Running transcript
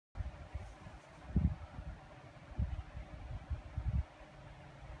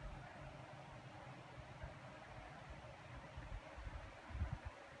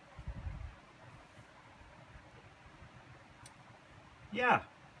Yeah,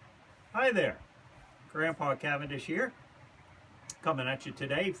 hi there. Grandpa Cavendish here, coming at you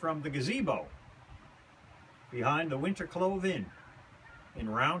today from the gazebo behind the Winter Clove Inn in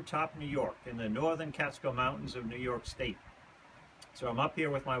Round Top, New York, in the northern Catskill Mountains of New York State. So I'm up here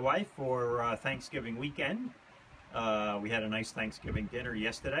with my wife for Thanksgiving weekend. We had a nice Thanksgiving dinner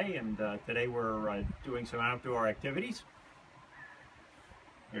yesterday, and today we're doing some outdoor activities.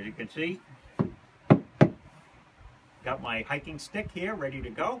 As you can see, got my hiking stick here ready to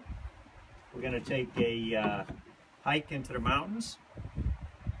go. We're going to take a hike into the mountains.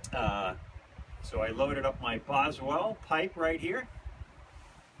 So I loaded up my Boswell pipe right here.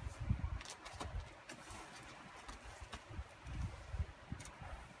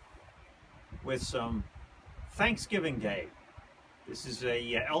 With some Thanksgiving Day. This is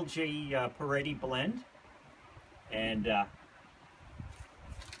a LJ Peretti blend, and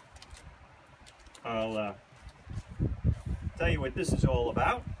I'll tell you what this is all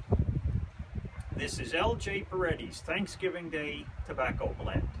about. This is LJ Peretti's Thanksgiving Day Tobacco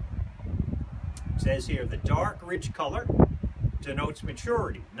Blend. It says here, the dark, rich color denotes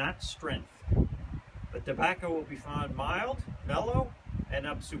maturity, not strength. The tobacco will be found mild, mellow, and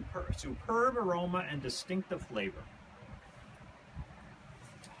of superb aroma and distinctive flavor.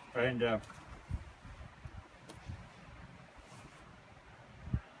 And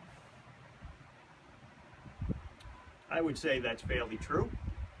I would say that's fairly true.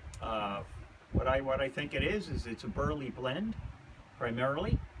 What I think it is it's a burley blend,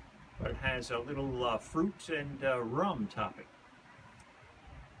 primarily, but it has a little fruit and rum topping,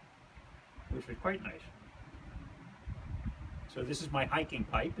 which is quite nice. So this is my hiking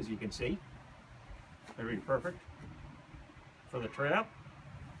pipe, as you can see. Very perfect for the trail.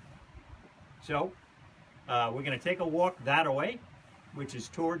 So we're going to take a walk that way, which is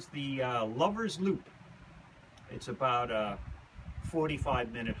towards the Lover's Loop. It's about a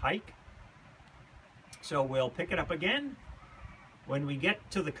 45-minute hike. So we'll pick it up again when we get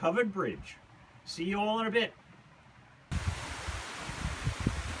to the covered bridge. See you all in a bit.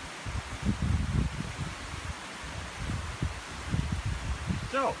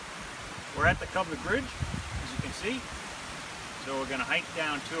 So, we're at the covered bridge, as you can see. So we're going to hike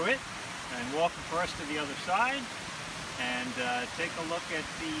down to it and walk across to the other side and take a look at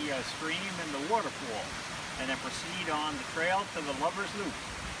the stream and the waterfall, and then proceed on the trail to the Lover's Loop.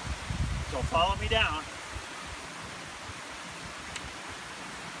 So follow me down.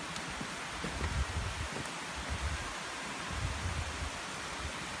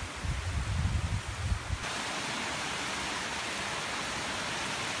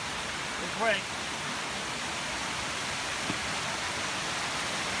 This way.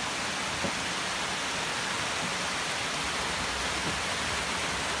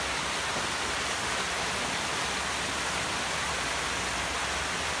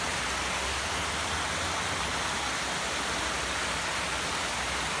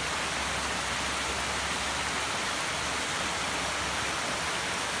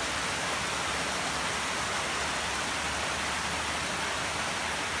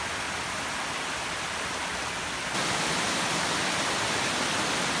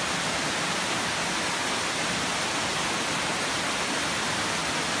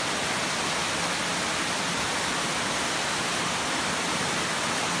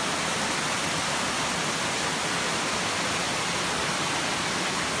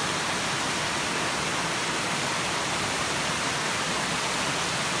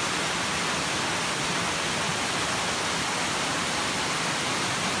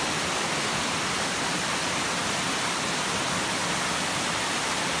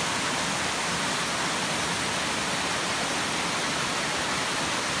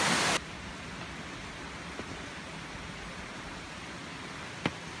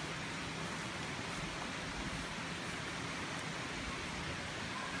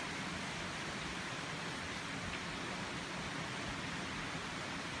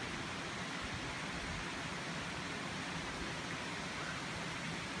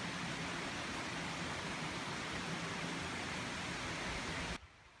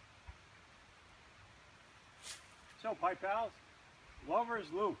 So, pipe pals, Lover's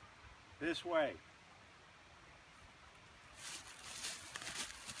Loop, this way.